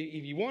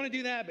you want to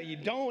do that, but you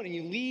don't, and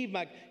you leave,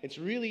 it's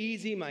really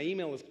easy. My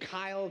email is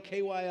Kyle,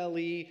 Kyle,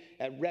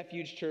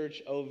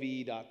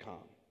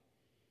 @refugechurchov.com.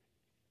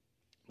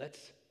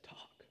 Let's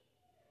talk.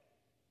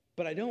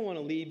 But I don't want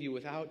to leave you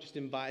without just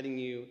inviting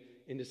you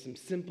into some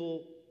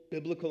simple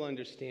biblical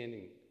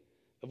understanding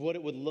of what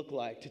it would look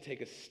like to take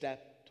a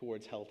step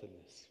towards health in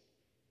this.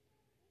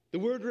 The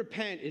word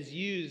repent is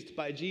used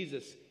by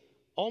Jesus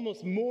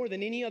almost more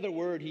than any other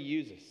word he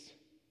uses.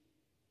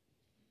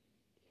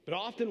 But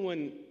often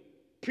when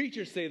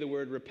preachers say the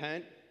word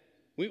repent,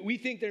 we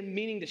think they're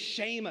meaning to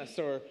shame us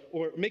or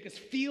make us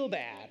feel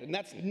bad. And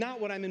that's not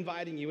what I'm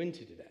inviting you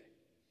into today.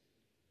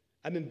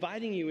 I'm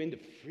inviting you into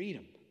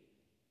freedom.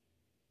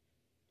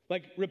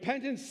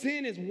 Repentant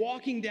sin is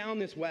walking down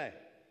this way.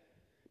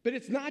 But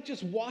it's not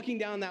just walking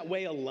down that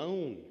way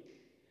alone.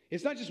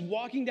 It's not just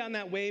walking down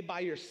that way by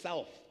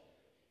yourself.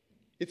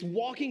 It's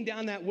walking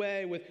down that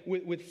way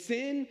with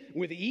sin,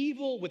 with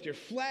evil, with your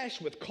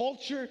flesh, with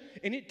culture,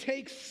 and it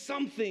takes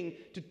something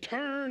to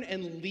turn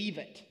and leave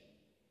it.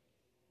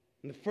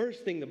 And the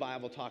first thing the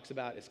Bible talks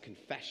about is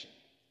confession.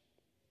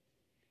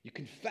 You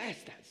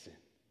confess that sin.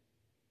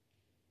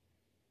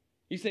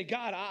 You say,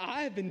 God,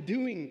 I've been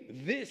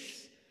doing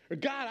this. Or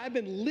God, I've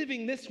been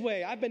living this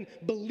way. I've been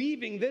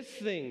believing this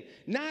thing.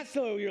 Not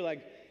so you're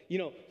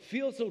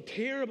feel so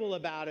terrible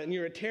about it and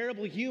you're a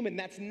terrible human.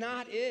 That's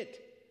not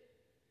it.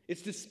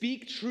 It's to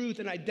speak truth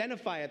and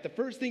identify it. The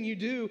first thing you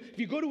do, if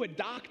you go to a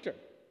doctor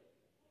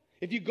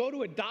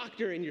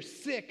and you're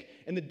sick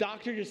and the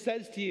doctor just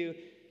says to you,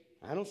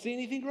 I don't see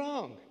anything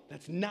wrong.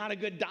 That's not a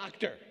good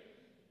doctor.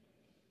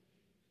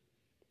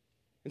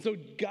 And so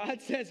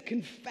God says,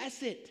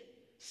 confess it.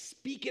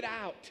 Speak it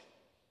out.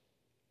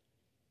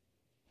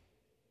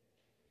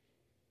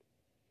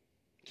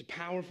 It's a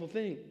powerful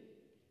thing.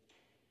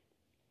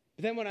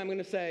 But then what I'm going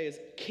to say is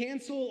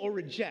cancel or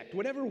reject.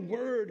 Whatever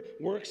word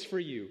works for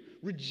you,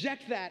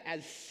 reject that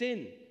as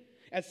sin,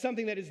 as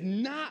something that is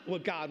not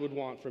what God would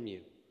want from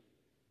you.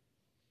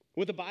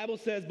 What the Bible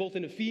says both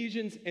in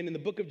Ephesians and in the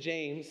book of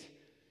James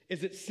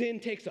is that sin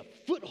takes a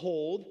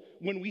foothold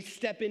when we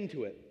step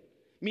into it.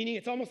 Meaning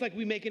it's almost like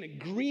we make an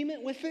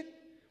agreement with it,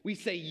 we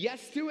say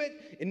yes to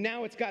it, and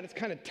now it's got its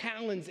kind of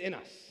talons in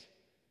us.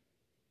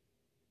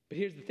 But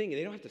here's the thing,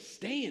 they don't have to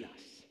stay in us.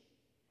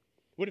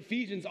 What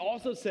Ephesians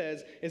also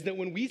says is that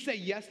when we say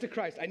yes to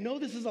Christ, I know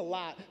this is a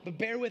lot, but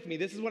bear with me.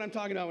 This is what I'm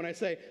talking about when I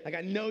say, like,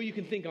 I know you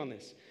can think on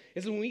this.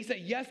 Is when we say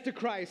yes to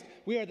Christ,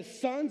 we are the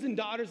sons and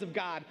daughters of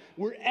God.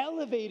 We're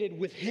elevated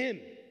with him.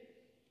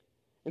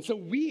 And so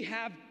we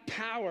have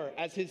power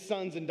as his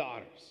sons and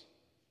daughters.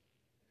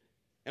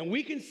 And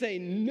we can say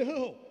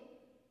no.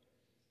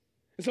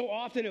 And so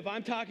often if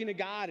I'm talking to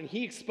God and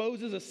he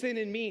exposes a sin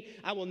in me,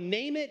 I will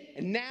name it,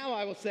 and now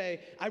I will say,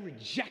 I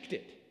reject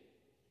it.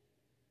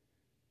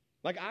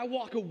 Like, I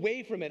walk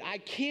away from it. I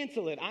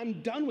cancel it.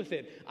 I'm done with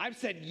it. I've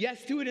said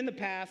yes to it in the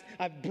past.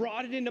 I've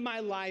brought it into my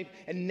life,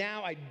 and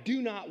now I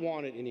do not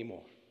want it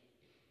anymore.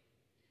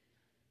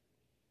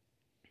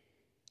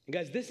 And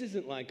guys, this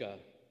isn't like a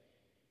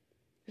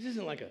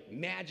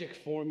magic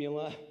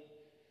formula.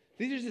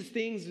 These are just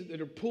things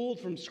that are pulled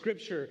from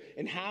Scripture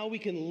and how we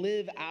can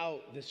live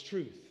out this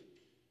truth.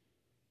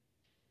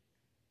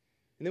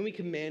 And then we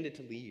command it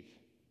to leave.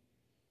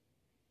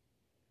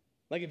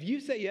 Like, if you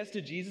say yes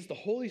to Jesus, the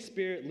Holy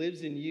Spirit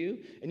lives in you,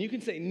 and you can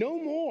say, no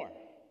more.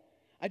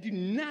 I do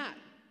not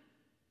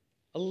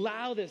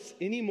allow this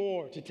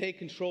anymore to take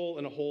control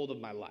and a hold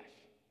of my life.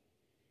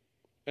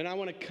 And I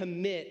want to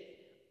commit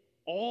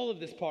all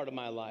of this part of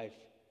my life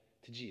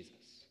to Jesus.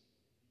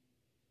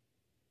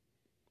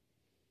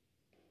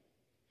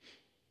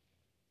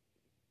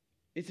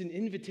 It's an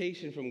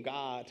invitation from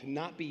God to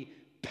not be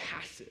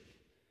passive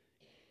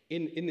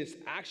in this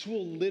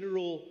actual,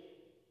 literal,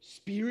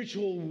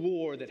 spiritual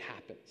war that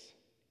happens.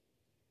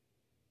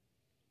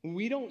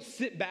 We don't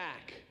sit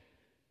back.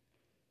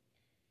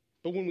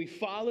 But when we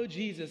follow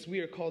Jesus, we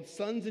are called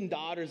sons and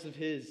daughters of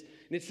his.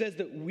 And it says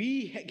that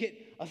we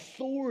get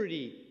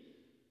authority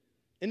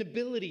and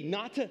ability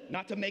not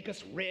to make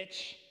us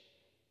rich,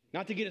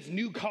 not to get us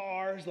new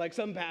cars like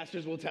some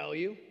pastors will tell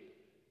you,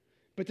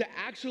 but to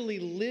actually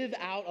live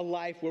out a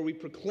life where we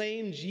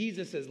proclaim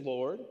Jesus as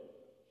Lord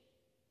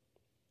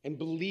and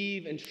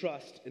believe and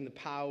trust in the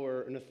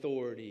power and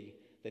authority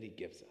that he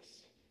gives us.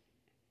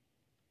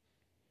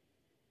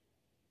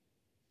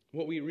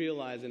 What we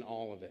realize in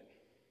all of it,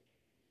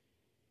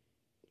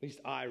 at least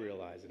I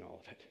realize in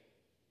all of it,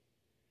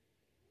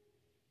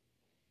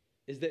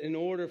 is that in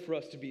order for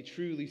us to be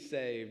truly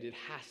saved, it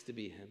has to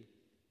be him.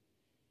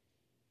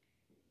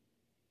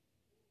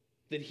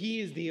 That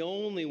he is the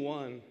only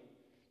one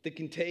that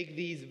can take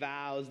these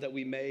vows that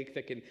we make,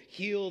 that can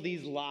heal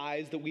these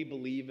lies that we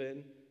believe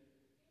in,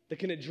 that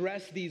can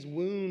address these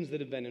wounds that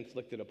have been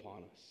inflicted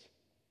upon us.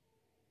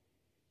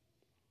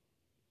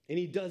 And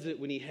he does it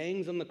when he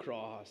hangs on the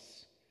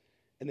cross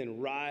and then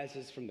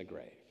rises from the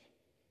grave.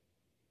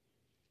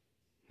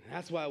 And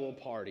that's why we'll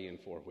party in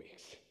 4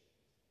 weeks.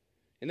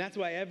 And that's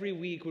why every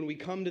week when we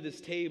come to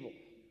this table,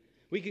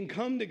 we can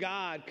come to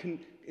God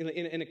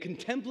in a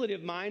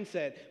contemplative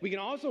mindset. We can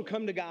also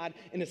come to God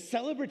in a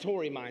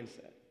celebratory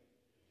mindset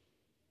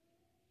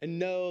and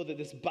know that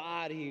this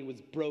body was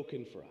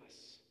broken for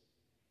us.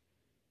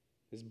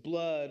 His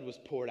blood was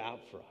poured out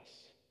for us.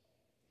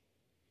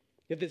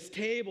 If this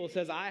table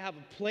says, I have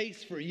a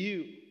place for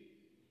you,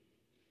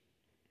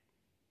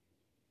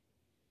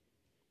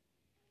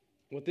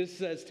 what this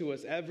says to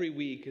us every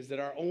week is that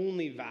our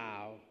only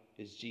vow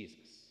is Jesus.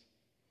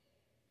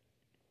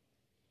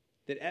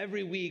 That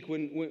every week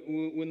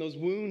when those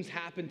wounds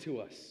happen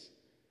to us,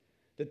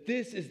 that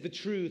this is the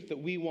truth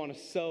that we want to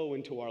sow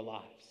into our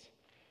lives.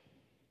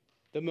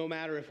 That no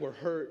matter if we're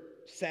hurt,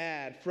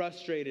 sad,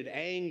 frustrated,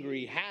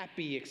 angry,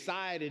 happy,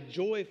 excited,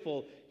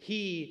 joyful,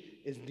 he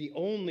is the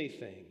only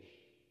thing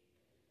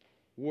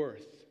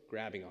worth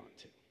grabbing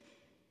onto.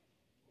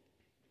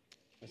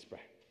 Let's pray.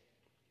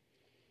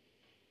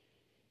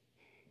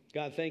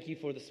 God, thank you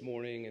for this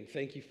morning, and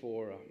thank you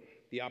for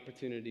the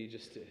opportunity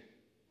just to,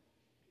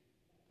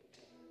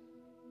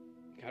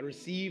 God,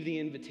 receive the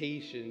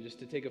invitation just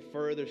to take a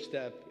further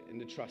step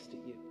into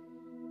trusting you.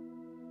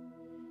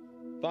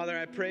 Father,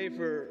 I pray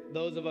for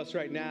those of us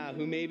right now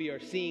who maybe are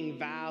seeing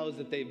vows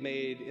that they've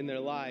made in their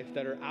life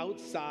that are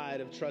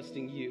outside of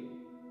trusting you.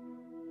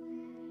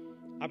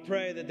 I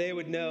pray that they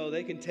would know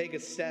they can take a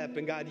step,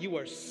 and God, you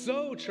are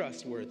so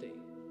trustworthy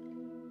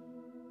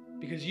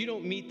because you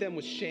don't meet them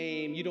with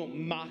shame, you don't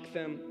mock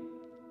them,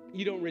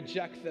 you don't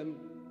reject them.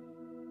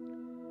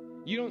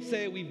 You don't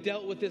say, we've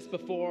dealt with this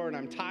before and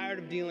I'm tired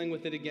of dealing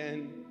with it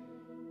again.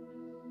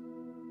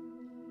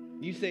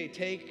 You say,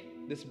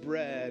 take this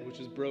bread, which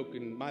is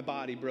broken, my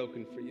body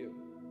broken for you.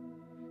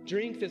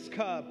 Drink this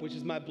cup, which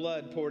is my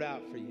blood poured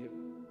out for you.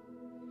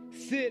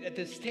 Sit at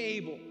this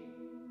table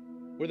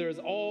where there is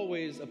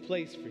always a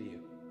place for you.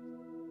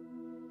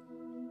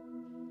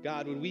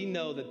 God, would we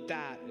know that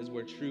that is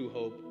where true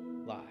hope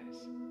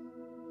lies,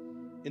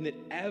 and that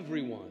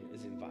everyone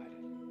is invited.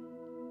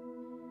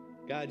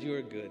 God, you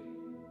are good.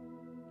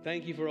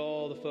 Thank you for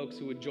all the folks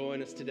who would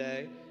join us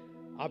today.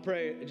 I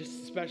pray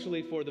just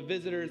especially for the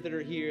visitors that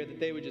are here, that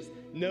they would just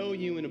know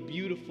you in a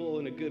beautiful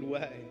and a good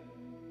way.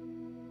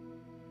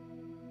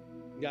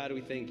 God,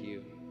 we thank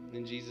you.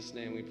 In Jesus'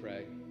 name we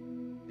pray.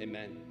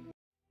 Amen.